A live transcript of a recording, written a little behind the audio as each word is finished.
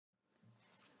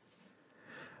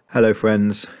Hello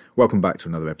friends, welcome back to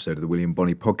another episode of the William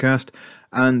Bonney podcast,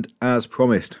 and as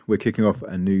promised we're kicking off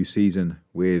a new season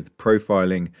with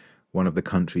profiling one of the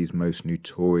country's most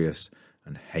notorious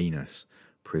and heinous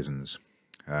prisons.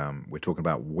 We're talking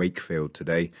about Wakefield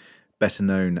today, better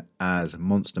known as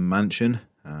Monster Mansion,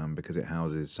 because it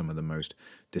houses some of the most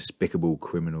despicable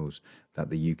criminals that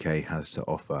the UK has to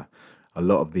offer. A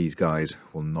lot of these guys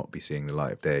will not be seeing the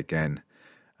light of day again.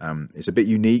 It's a bit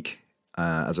unique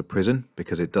as a prison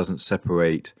because it doesn't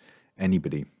separate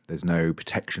anybody. There's no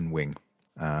protection wing.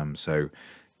 So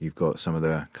you've got some of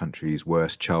the country's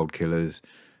worst child killers,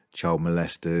 child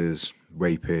molesters,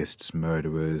 rapists,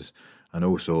 murderers, and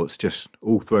all sorts, just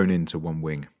all thrown into one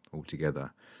wing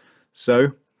altogether.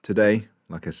 So today,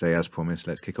 like I say, as promised,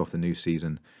 let's kick off the new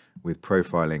season with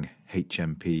profiling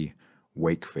HMP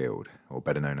Wakefield, or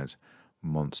better known as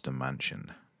Monster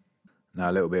Mansion.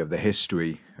 Now, a little bit of the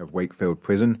history of Wakefield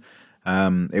Prison.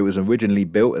 It was originally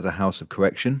built as a house of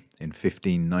correction in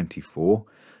 1594.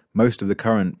 Most of the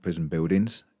current prison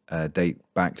buildings date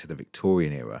back to the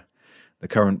Victorian era. The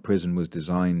current prison was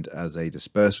designed as a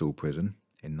dispersal prison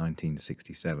in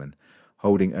 1967,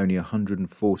 holding only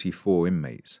 144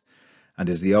 inmates, and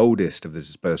is the oldest of the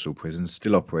dispersal prisons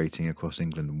still operating across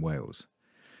England and Wales.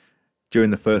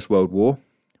 During the First World War,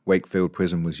 Wakefield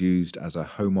Prison was used as a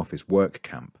Home Office work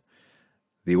camp.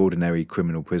 The ordinary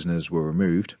criminal prisoners were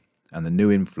removed, and the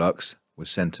new influx was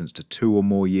sentenced to 2 or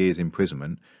more years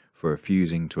imprisonment for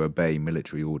refusing to obey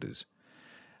military orders.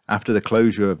 After the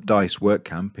closure of Dice Work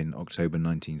Camp in October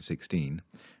 1916,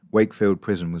 Wakefield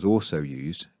Prison was also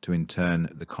used to intern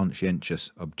the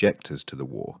conscientious objectors to the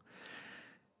war.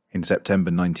 In September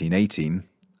 1918,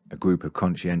 a group of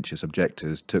conscientious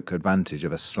objectors took advantage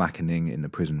of a slackening in the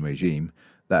prison regime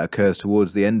that occurs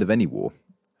towards the end of any war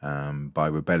by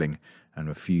rebelling and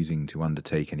refusing to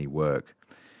undertake any work.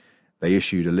 They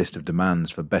issued a list of demands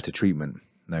for better treatment,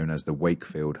 known as the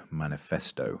Wakefield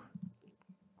Manifesto.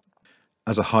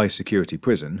 As a high-security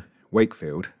prison,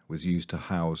 Wakefield was used to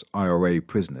house IRA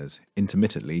prisoners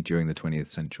intermittently during the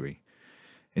 20th century.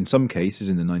 In some cases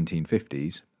in the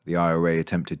 1950s, the IRA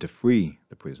attempted to free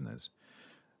the prisoners,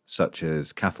 such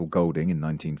as Cathal Golding in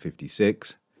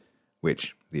 1956,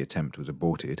 which the attempt was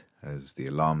aborted as the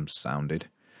alarms sounded,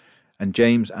 and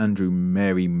James Andrew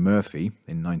Mary Murphy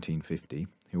in 1950,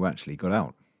 who actually got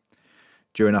out.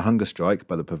 During a hunger strike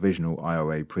by the provisional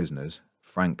IRA prisoners,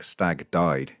 Frank Stagg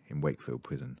died in Wakefield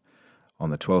Prison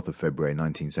on the 12th of February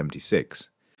 1976.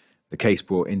 The case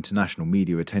brought international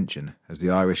media attention as the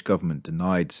Irish government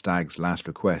denied Stagg's last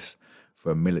request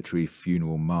for a military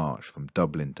funeral march from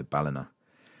Dublin to Ballina,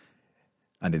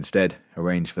 and instead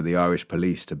arranged for the Irish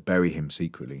police to bury him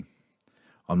secretly.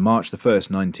 On March the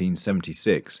 1st,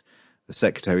 1976, the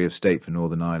Secretary of State for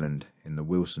Northern Ireland in the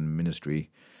Wilson Ministry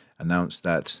announced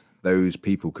that those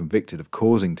people convicted of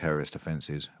causing terrorist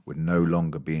offences would no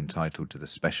longer be entitled to the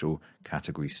special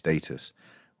category status,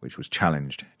 which was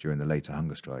challenged during the later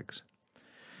hunger strikes.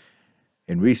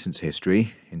 In recent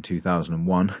history, in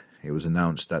 2001, it was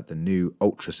announced that the new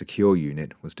ultra-secure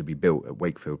unit was to be built at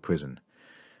Wakefield Prison.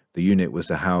 The unit was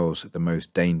to house the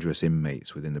most dangerous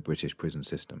inmates within the British prison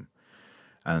system,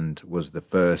 and was the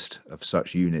first of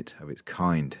such unit of its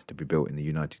kind to be built in the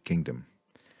United Kingdom.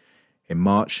 In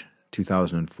March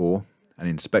 2004, an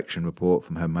inspection report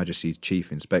from Her Majesty's Chief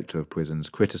Inspector of Prisons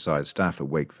criticised staff at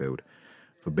Wakefield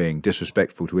for being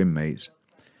disrespectful to inmates.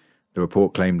 The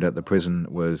report claimed that the prison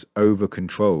was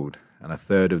over-controlled, and a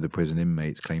third of the prison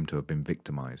inmates claimed to have been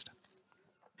victimised.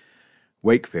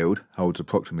 Wakefield holds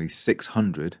approximately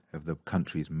 600 of the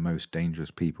country's most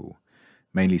dangerous people,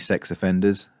 mainly sex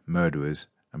offenders, murderers,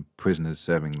 and prisoners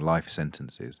serving life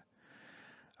sentences.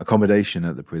 Accommodation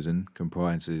at the prison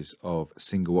comprises of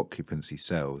single-occupancy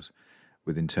cells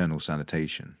with internal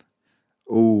sanitation.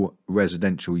 All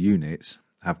residential units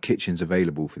have kitchens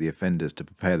available for the offenders to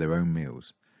prepare their own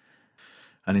meals.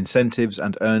 An incentives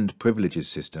and earned privileges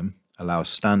system allows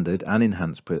standard and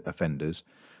enhanced offenders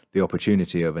the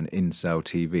opportunity of an in-cell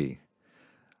TV.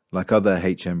 Like other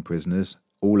HM prisoners,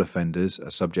 all offenders are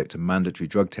subject to mandatory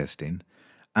drug testing,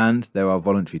 and there are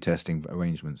voluntary testing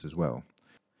arrangements as well,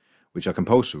 which are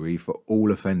compulsory for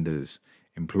all offenders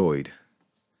employed,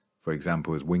 for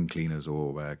example, as wing cleaners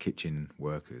or kitchen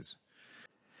workers.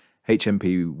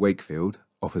 HMP Wakefield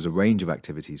offers a range of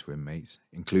activities for inmates,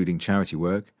 including charity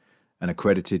work, an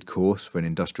accredited course for an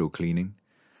industrial cleaning,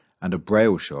 and a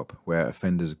braille shop where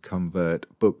offenders convert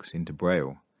books into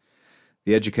braille.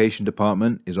 The education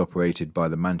department is operated by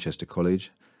the Manchester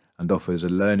College and offers a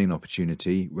learning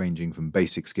opportunity ranging from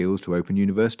basic skills to open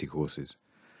university courses.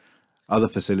 Other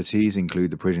facilities include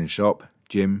the prison shop,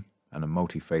 gym, and a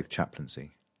multi-faith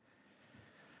chaplaincy.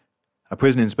 A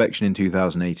prison inspection in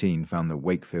 2018 found that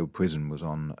Wakefield Prison was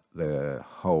on the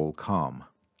whole calm,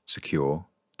 secure,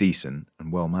 decent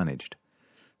and well managed.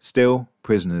 Still,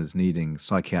 prisoners needing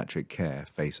psychiatric care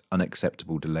face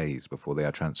unacceptable delays before they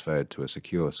are transferred to a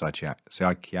secure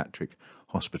psychiatric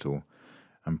hospital,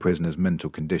 and prisoners' mental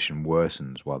condition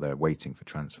worsens while they're waiting for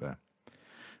transfer.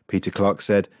 Peter Clark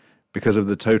said, "Because of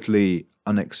the totally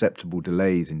unacceptable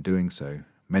delays in doing so,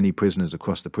 many prisoners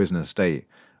across the prison estate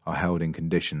are held in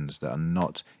conditions that are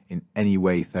not in any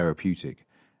way therapeutic,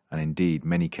 and indeed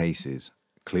many cases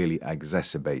clearly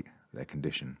exacerbate their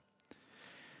condition."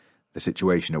 The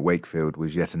situation at Wakefield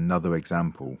was yet another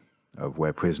example of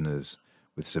where prisoners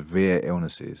with severe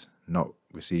illnesses not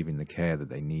receiving the care that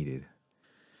they needed.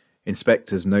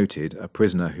 Inspectors noted a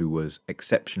prisoner who was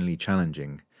exceptionally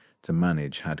challenging to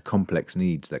manage had complex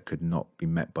needs that could not be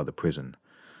met by the prison,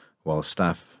 while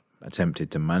staff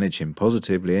attempted to manage him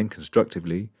positively and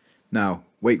constructively. Now,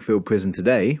 Wakefield Prison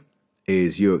today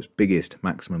is Europe's biggest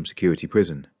maximum security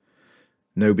prison.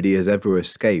 Nobody has ever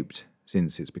escaped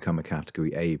since it's become a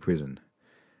Category A prison.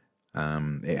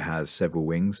 It has several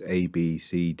wings, A, B,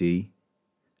 C, D.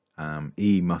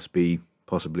 E must be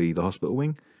possibly the hospital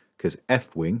wing, because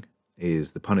F wing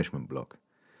is the punishment block.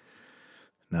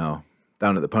 Now,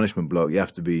 down at the punishment block, you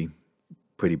have to be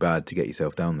pretty bad to get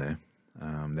yourself down there.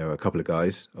 There are a couple of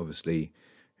guys, obviously,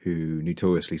 who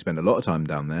notoriously spent a lot of time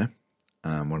down there,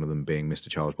 one of them being Mr.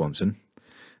 Charles Bronson.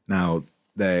 Now,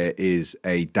 there is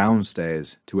a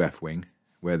downstairs to F wing,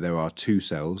 where there are 2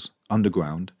 cells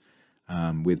underground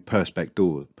with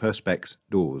perspex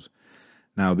doors.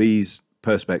 Now, these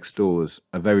perspex doors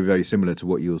are very, very similar to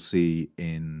what you'll see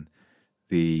in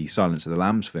the Silence of the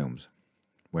Lambs films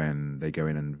when they go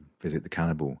in and visit the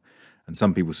cannibal. And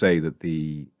some people say that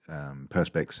the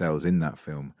perspex cells in that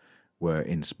film were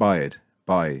inspired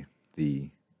by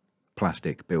the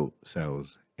plastic-built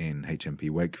cells in HMP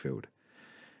Wakefield.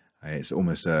 It's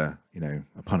almost a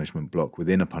punishment block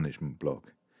within a punishment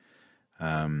block.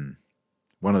 One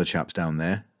of the chaps down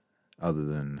there, other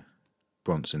than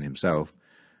Bronson himself,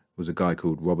 was a guy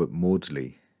called Robert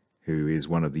Maudsley, who is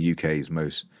one of the UK's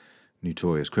most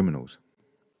notorious criminals.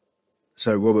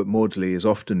 So Robert Maudsley is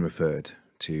often referred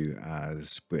to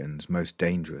as Britain's most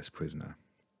dangerous prisoner.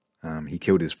 He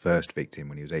killed his first victim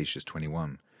when he was aged just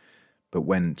 21, but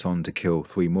went on to kill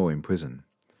 3 more in prison.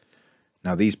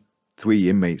 Now, these 3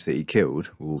 inmates that he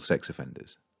killed were all sex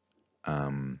offenders.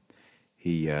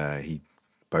 He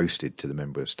boasted to the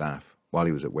member of staff while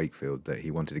he was at Wakefield that he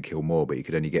wanted to kill more, but he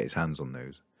could only get his hands on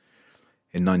those.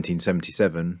 In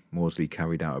 1977, Maudsley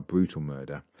carried out a brutal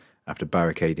murder after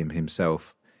barricading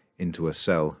himself into a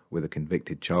cell with a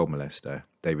convicted child molester,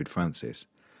 David Francis.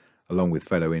 Along with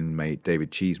fellow inmate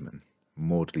David Cheeseman,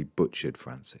 Maudsley butchered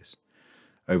Francis.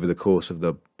 Over the course of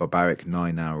the barbaric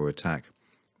 9-hour attack,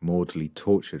 Maudsley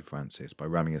tortured Francis by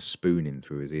ramming a spoon in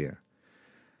through his ear.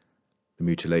 The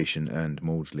mutilation earned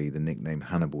Maudsley the nickname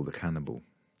Hannibal the Cannibal.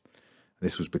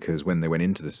 This was because when they went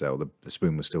into the cell, the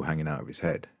spoon was still hanging out of his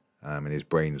head, and his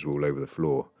brains were all over the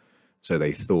floor. So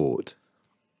they thought,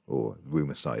 or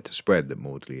rumour started to spread, that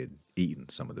Maudsley had eaten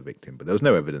some of the victim, but there was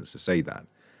no evidence to say that.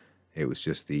 It was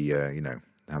just how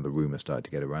the rumour started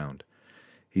to get around.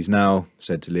 He's now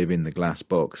said to live in the glass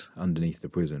box underneath the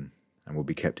prison and will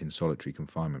be kept in solitary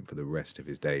confinement for the rest of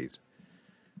his days.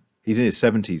 He's in his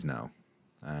 70s now,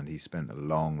 and he's spent a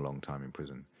long, long time in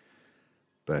prison.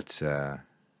 But,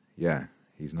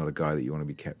 he's not a guy that you want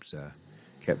to be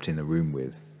kept in the room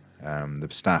with. The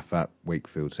staff at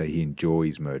Wakefield say he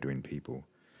enjoys murdering people.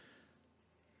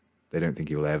 They don't think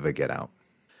he'll ever get out.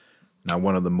 Now,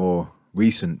 one of the more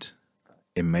recent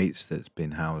inmates that's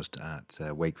been housed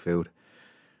at Wakefield,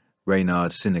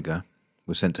 Reynard Siniger,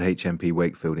 was sent to HMP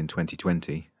Wakefield in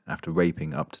 2020 after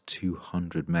raping up to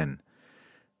 200 men.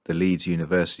 The Leeds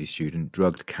University student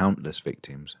drugged countless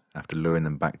victims after luring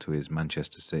them back to his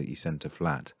Manchester city centre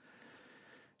flat.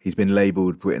 He's been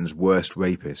labelled Britain's worst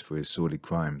rapist for his sordid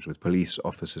crimes, with police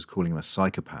officers calling him a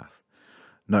psychopath.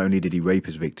 Not only did he rape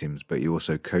his victims, but he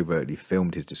also covertly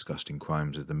filmed his disgusting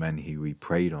crimes as the men he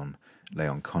preyed on lay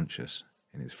unconscious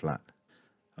in his flat.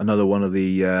 Another one of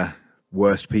the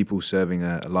worst people serving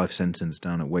a life sentence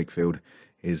down at Wakefield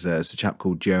is a chap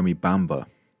called Jeremy Bamber.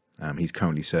 He's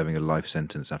currently serving a life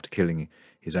sentence after killing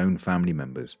his own family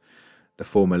members. The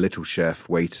former little chef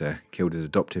waiter killed his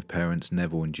adoptive parents,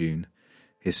 Neville and June,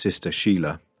 his sister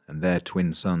Sheila, and their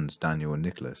twin sons, Daniel and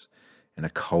Nicholas, in a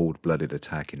cold-blooded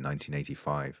attack in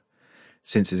 1985.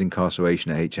 Since his incarceration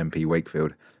at HMP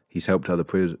Wakefield, he's helped other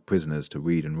prisoners to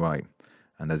read and write,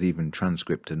 and has even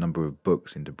transcribed a number of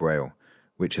books into Braille,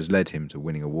 which has led him to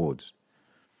winning awards.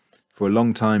 For a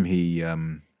long time, he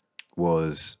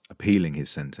was appealing his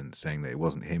sentence, saying that it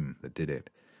wasn't him that did it.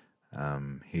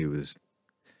 He was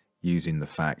using the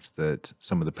fact that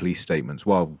some of the police statements,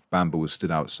 while Bamber was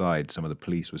stood outside, some of the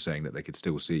police were saying that they could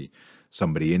still see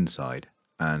somebody inside,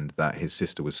 and that his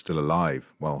sister was still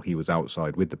alive while he was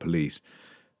outside with the police.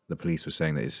 The police were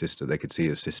saying that his sister, they could see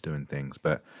his sister and things,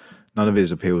 but none of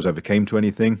his appeals ever came to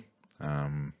anything.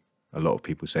 A lot of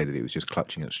people say that he was just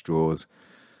clutching at straws.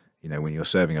 You know, when you're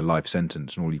serving a life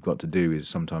sentence and all you've got to do is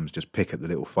sometimes just pick at the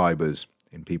little fibres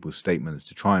in people's statements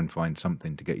to try and find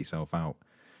something to get yourself out.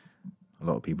 A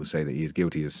lot of people say that he is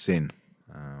guilty of sin,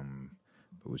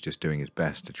 but was just doing his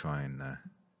best to try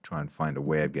and find a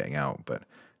way of getting out. But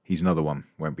he's another one,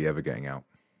 won't be ever getting out.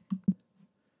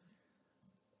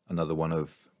 Another one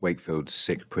of Wakefield's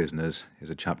 6 prisoners is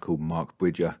a chap called Mark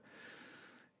Bridger.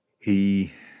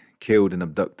 He killed and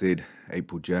abducted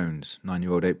April Jones.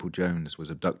 9-year-old April Jones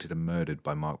was abducted and murdered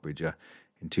by Mark Bridger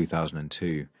in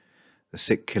 2002. The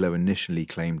sick killer initially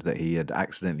claimed that he had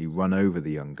accidentally run over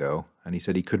the young girl, and he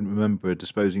said he couldn't remember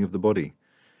disposing of the body.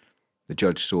 The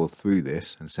judge saw through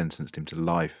this and sentenced him to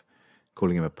life,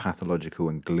 calling him a pathological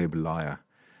and glib liar.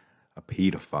 A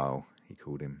paedophile, he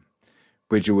called him.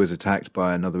 Bridger was attacked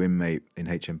by another inmate in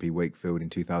HMP Wakefield in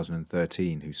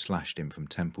 2013 who slashed him from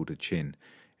temple to chin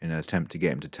in an attempt to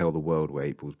get him to tell the world where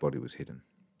April's body was hidden.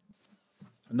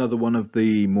 Another one of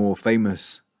the more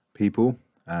famous people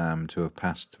to have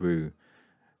passed through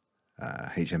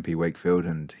HMP Wakefield,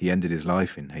 and he ended his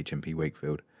life in HMP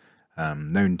Wakefield,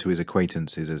 known to his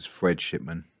acquaintances as Fred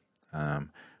Shipman.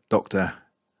 Dr.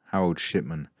 Harold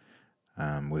Shipman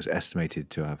was estimated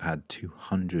to have had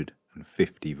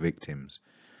 250 victims.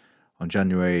 On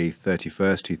January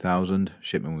 31st, 2000,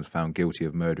 Shipman was found guilty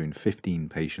of murdering 15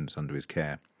 patients under his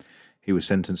care. He was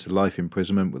sentenced to life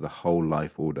imprisonment with a whole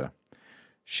life order.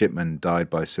 Shipman died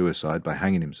by suicide by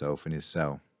hanging himself in his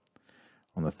cell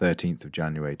on the 13th of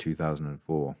January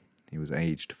 2004. He was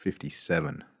aged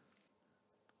 57.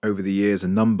 Over the years, a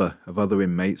number of other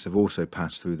inmates have also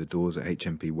passed through the doors at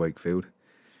HMP Wakefield.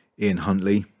 Ian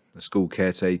Huntley, the school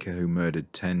caretaker who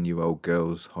murdered 10-year-old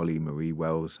girls Holly Marie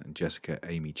Wells and Jessica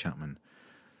Amy Chapman,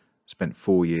 spent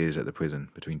 4 years at the prison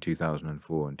between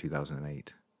 2004 and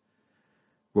 2008.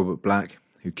 Robert Black,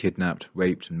 who kidnapped,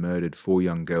 raped and murdered 4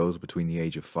 young girls between the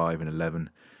age of 5 and 11,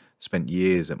 spent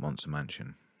years at Monster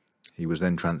Mansion. He was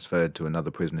then transferred to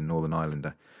another prison in Northern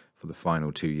Ireland for the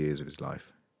final 2 years of his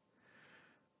life.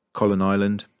 Colin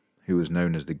Ireland, who was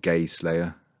known as the Gay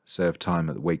Slayer, served time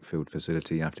at the Wakefield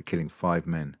facility after killing 5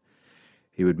 men.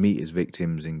 He would meet his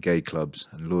victims in gay clubs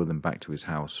and lure them back to his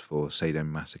house for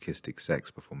sadomasochistic sex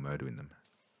before murdering them.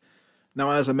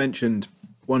 Now, as I mentioned,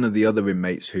 one of the other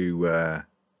inmates who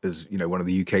is, one of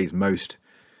the UK's most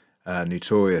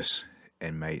notorious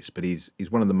inmates, but he's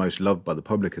one of the most loved by the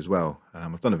public as well.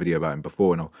 I've done a video about him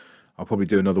before, and I'll probably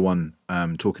do another one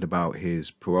talking about his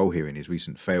parole hearing, his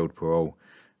recent failed parole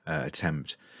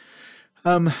attempt.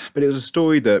 But it was a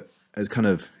story that has kind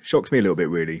of shocked me a little bit,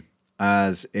 really,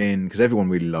 as in, because everyone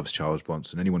really loves Charles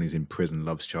Bronson. Anyone who's in prison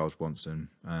loves Charles Bronson.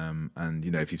 And,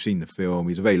 if you've seen the film,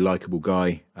 he's a very likeable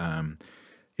guy,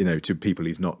 to people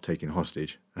he's not taking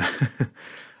hostage.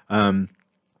 But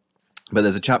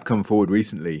there's a chap come forward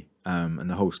recently, and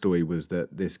the whole story was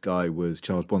that this guy was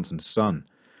Charles Bronson's son.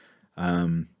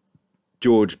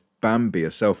 George Bamby,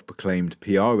 a self-proclaimed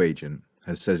PR agent,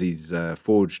 says he's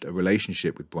forged a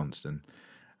relationship with Bronson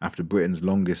after Britain's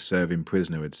longest-serving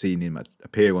prisoner had seen him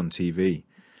appear on TV.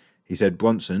 He said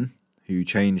Bronson, who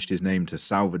changed his name to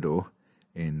Salvador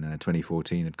in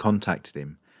 2014, had contacted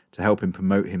him to help him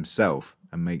promote himself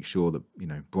and make sure that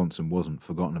Bronson wasn't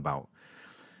forgotten about.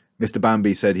 Mr.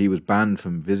 Bamby said he was banned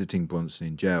from visiting Bronson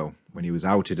in jail when he was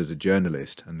outed as a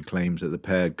journalist, and claims that the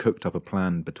pair had cooked up a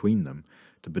plan between them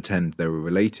to pretend they were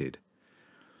related.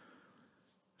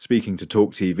 Speaking to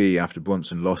Talk TV after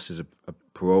Bronson lost his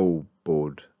parole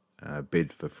board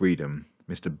bid for freedom,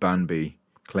 Mr. Bamby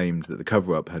claimed that the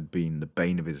cover-up had been the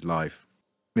bane of his life.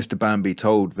 Mr. Bamby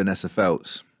told Vanessa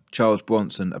Feltz, "Charles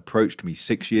Bronson approached me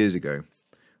 6 years ago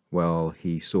while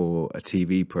he saw a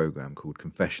TV program called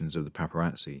Confessions of the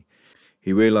Paparazzi.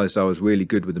 He realised I was really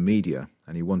good with the media,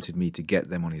 and he wanted me to get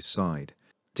them on his side,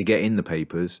 to get in the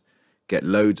papers, get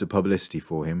loads of publicity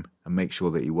for him, and make sure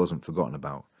that he wasn't forgotten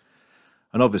about.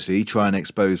 And obviously try and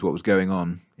expose what was going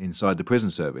on inside the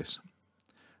prison service.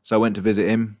 So I went to visit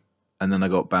him, and then I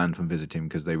got banned from visiting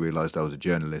because they realised I was a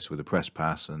journalist with a press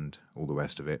pass and all the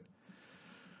rest of it.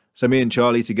 So me and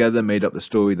Charlie together made up the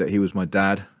story that he was my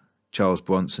dad. Charles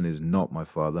Bronson is not my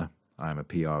father. I am a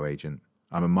PR agent.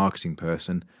 I'm a marketing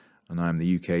person, and I am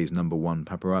the UK's #1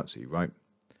 paparazzi, right?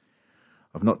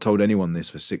 I've not told anyone this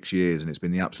for 6 years, and it's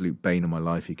been the absolute bane of my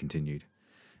life," he continued.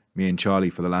 Me and Charlie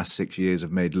for the last 6 years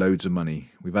have made loads of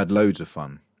money. We've had loads of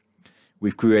fun.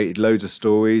 We've created loads of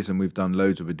stories and we've done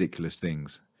loads of ridiculous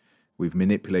things. We've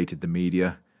manipulated the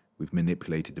media. We've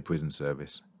manipulated the prison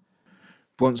service.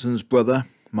 Bronson's brother,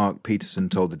 Mark Peterson,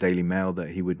 told the Daily Mail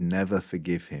that he would never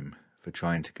forgive him for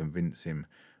trying to convince him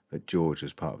that George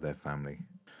was part of their family.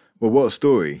 Well, what a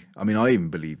story. I mean, I even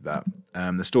believed that.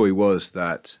 The story was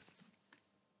that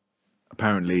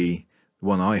apparently the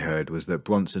one I heard was that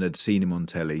Bronson had seen him on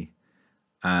telly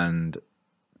and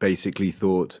basically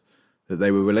thought that they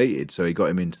were related, so he got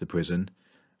him into the prison.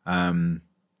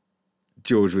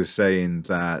 George was saying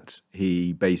that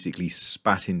he basically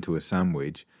spat into a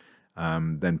sandwich,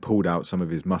 then pulled out some of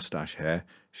his mustache hair,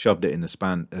 shoved it in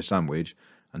the sandwich,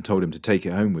 and told him to take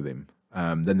it home with him.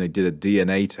 Then they did a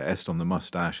DNA test on the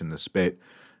mustache and the spit,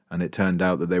 and it turned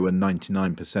out that they were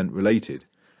 99% related.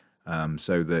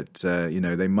 So that,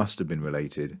 they must have been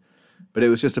related. But it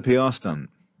was just a PR stunt.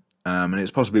 And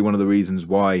it's possibly one of the reasons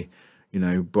why,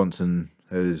 Bronson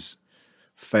has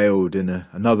failed in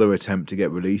another attempt to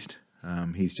get released.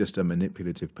 He's just a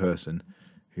manipulative person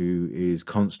who is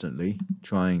constantly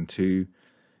trying to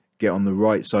get on the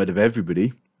right side of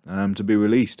everybody to be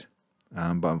released.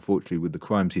 But unfortunately, with the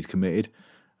crimes he's committed,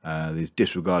 his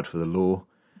disregard for the law,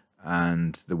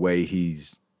 and the way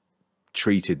he's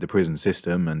treated the prison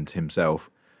system and himself,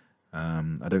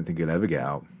 I don't think he'll ever get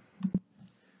out.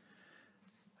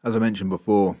 As I mentioned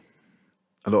before,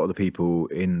 a lot of the people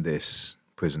in this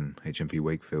prison, HMP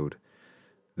Wakefield,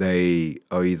 they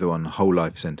are either on whole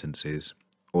life sentences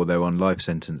or they're on life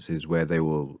sentences where they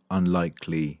will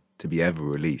unlikely to be ever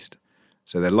released.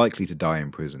 So they're likely to die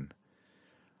in prison.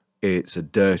 It's a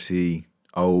dirty,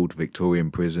 old Victorian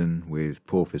prison with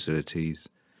poor facilities.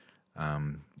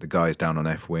 The guys down on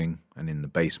F wing and in the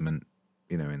basement,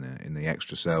 in the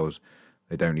extra cells,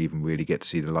 they don't even really get to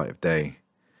see the light of day.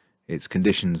 It's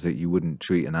conditions that you wouldn't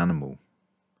treat an animal.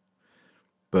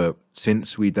 But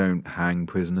since we don't hang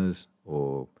prisoners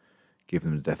or give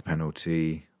them the death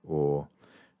penalty or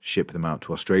ship them out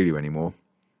to Australia anymore,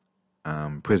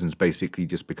 prisons basically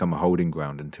just become a holding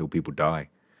ground until people die.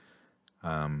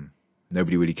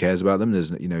 Nobody really cares about them.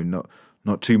 There's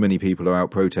not too many people are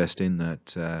out protesting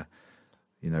that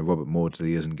Robert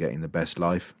Maudsley isn't getting the best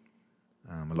life.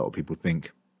 A lot of people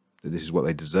think that this is what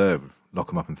they deserve. Lock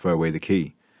them up and throw away the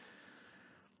key.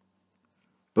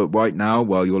 But right now,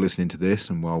 while you're listening to this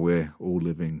and while we're all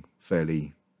living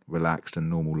fairly relaxed and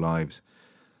normal lives,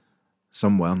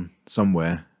 someone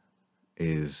somewhere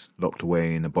is locked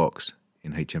away in a box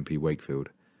in HMP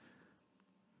Wakefield.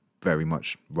 Very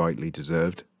much rightly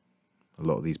deserved. A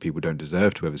lot of these people don't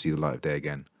deserve to ever see the light of day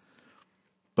again.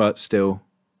 But still,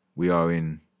 we are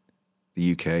in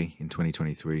the UK in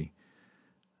 2023,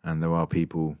 and there are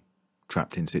people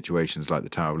trapped in situations like the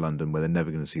Tower of London where they're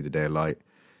never going to see the light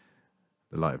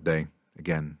of day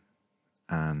again.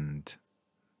 And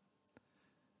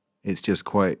it's just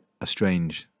quite a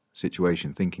strange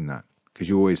situation thinking that, because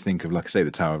you always think of, like I say,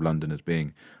 the Tower of London as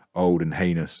being old and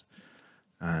heinous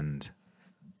and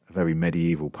a very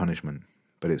medieval punishment,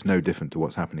 but it's no different to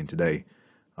what's happening today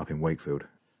up in Wakefield.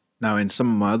 Now, in some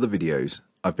of my other videos,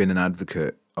 I've been an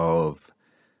advocate of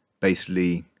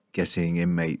basically getting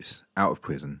inmates out of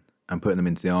prison and putting them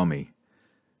into the army.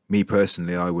 Me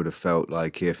personally, I would have felt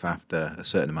like if after a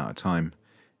certain amount of time,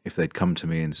 if they'd come to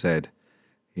me and said,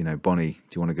 Bonney, do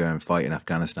you want to go and fight in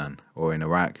Afghanistan or in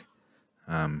Iraq?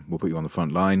 We'll put you on the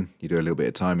front line. You do a little bit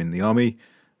of time in the army,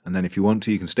 and then if you want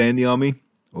to, you can stay in the army,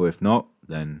 or if not,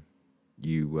 then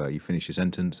you finish your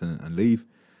sentence and leave.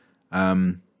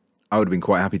 I would have been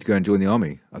quite happy to go and join the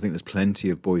army. I think there's plenty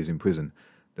of boys in prison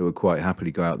that would quite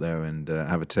happily go out there and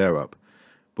have a tear up.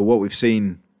 But what we've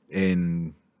seen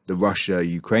in the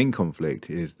Russia-Ukraine conflict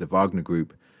is the Wagner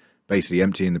group basically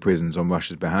emptying the prisons on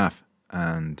Russia's behalf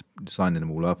and signing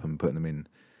them all up and putting them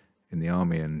in the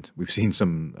army. And we've seen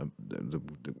some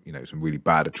really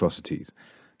bad atrocities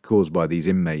caused by these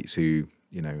inmates who,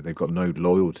 they've got no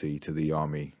loyalty to the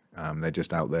army. They're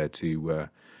just out there to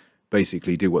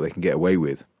basically do what they can get away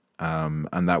with.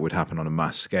 And that would happen on a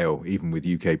mass scale, even with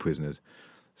UK prisoners.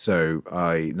 So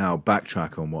I now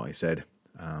backtrack on what I said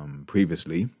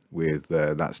previously with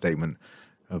that statement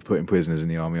of putting prisoners in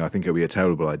the army. I think it would be a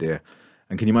terrible idea.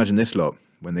 And can you imagine this lot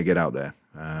when they get out there?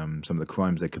 Some of the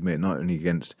crimes they commit, not only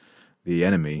against the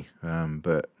enemy,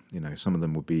 but some of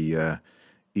them would be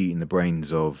eating the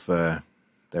brains of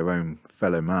their own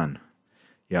fellow man.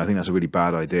 Yeah, I think that's a really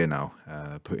bad idea now,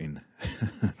 putting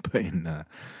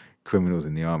criminals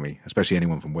in the army, especially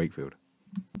anyone from Wakefield.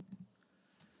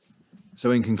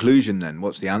 So in conclusion then,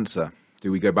 what's the answer?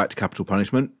 Do we go back to capital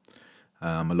punishment?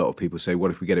 A lot of people say,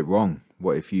 what if we get it wrong?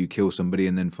 What if you kill somebody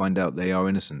and then find out they are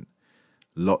innocent?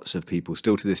 lots of people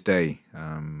still to this day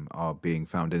are being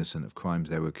found innocent of crimes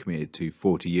they were committed to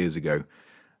 40 years ago,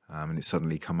 and it's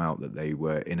suddenly come out that they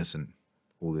were innocent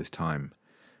all this time.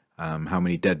 How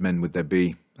many dead men would there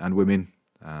be, and women,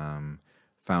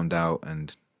 found out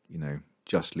and,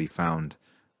 justly found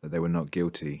that they were not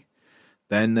guilty?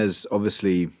 Then there's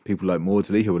obviously people like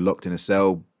Maudsley who were locked in a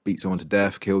cell, beat someone to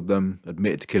death, killed them,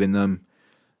 admitted to killing them.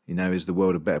 Is the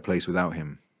world a better place without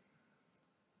him?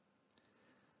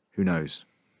 Who knows?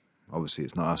 Obviously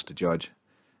it's not us to judge,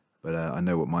 but I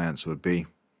know what my answer would be.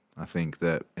 I think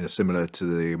that similar to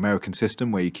the American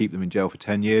system, where you keep them in jail for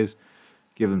 10 years,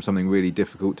 give them something really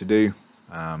difficult to do,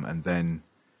 and then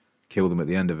kill them at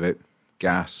the end of it,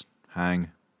 gas,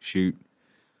 hang, shoot,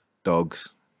 dogs,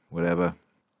 whatever.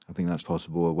 I think that's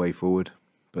possible, a way forward.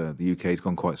 But the UK's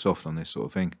gone quite soft on this sort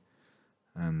of thing.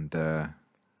 And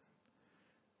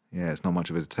it's not much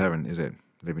of a deterrent, is it?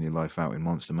 Living your life out in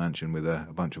Monster Mansion with a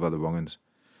bunch of other wrong-uns.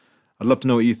 I'd love to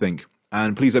know what you think.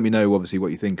 And please let me know, obviously,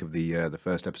 what you think of the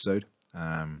first episode.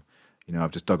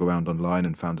 I've just dug around online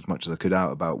and found as much as I could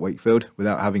out about Wakefield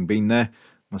without having been there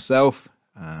myself.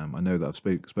 I know that I've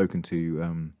spoken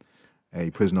to a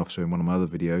prison officer in one of my other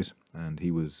videos, and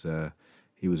he was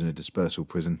in a dispersal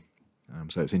prison.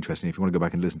 So it's interesting. If you want to go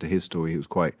back and listen to his story, it was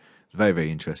very, very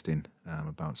interesting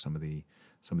about some of the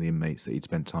inmates that he'd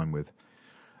spent time with.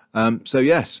 So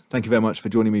yes, thank you very much for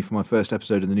joining me for my first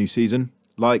episode of the new season.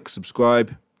 Like,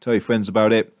 subscribe, tell your friends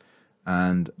about it,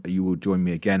 and you will join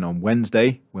me again on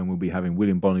Wednesday when we'll be having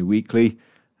William Bonney Weekly,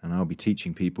 and I'll be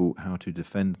teaching people how to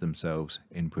defend themselves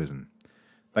in prison.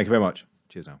 Thank you very much.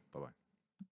 Cheers now. Bye-bye.